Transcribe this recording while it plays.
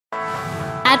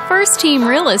At First Team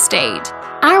Real Estate,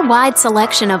 our wide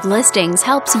selection of listings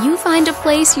helps you find a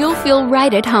place you'll feel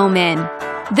right at home in.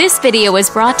 This video is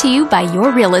brought to you by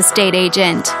your real estate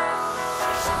agent.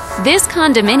 This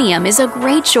condominium is a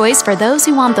great choice for those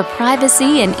who want the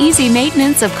privacy and easy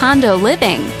maintenance of condo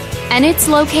living, and it's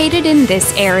located in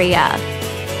this area.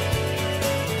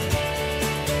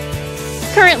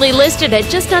 Currently listed at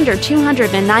just under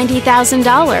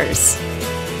 $290,000.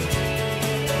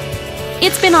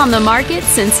 It's been on the market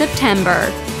since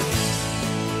September.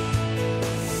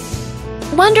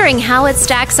 Wondering how it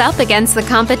stacks up against the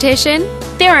competition?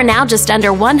 There are now just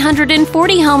under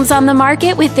 140 homes on the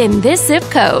market within this zip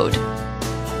code.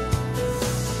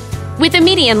 With a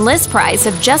median list price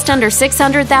of just under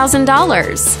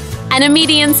 $600,000 and a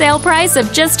median sale price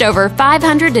of just over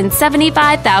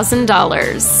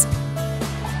 $575,000.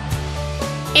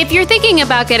 If you're thinking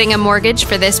about getting a mortgage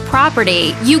for this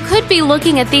property, you could be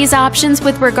looking at these options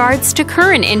with regards to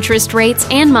current interest rates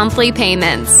and monthly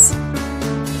payments.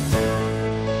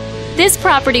 This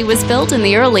property was built in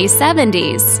the early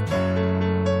 70s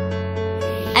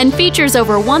and features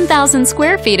over 1,000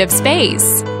 square feet of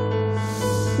space,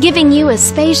 giving you a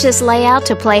spacious layout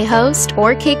to play host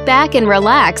or kick back and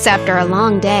relax after a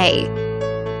long day.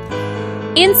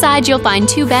 Inside, you'll find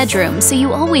 2 bedrooms, so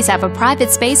you always have a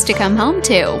private space to come home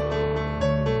to,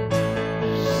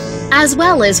 as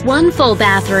well as 1 full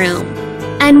bathroom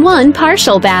and 1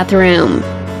 partial bathroom.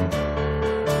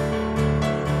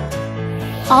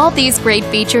 All these great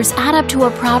features add up to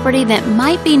a property that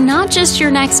might be not just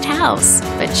your next house,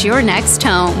 but your next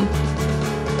home.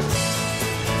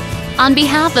 On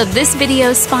behalf of this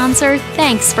video's sponsor,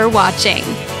 thanks for watching.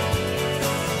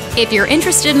 If you're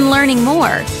interested in learning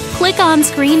more, click on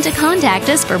screen to contact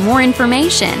us for more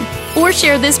information or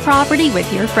share this property with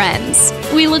your friends.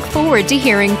 We look forward to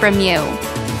hearing from you.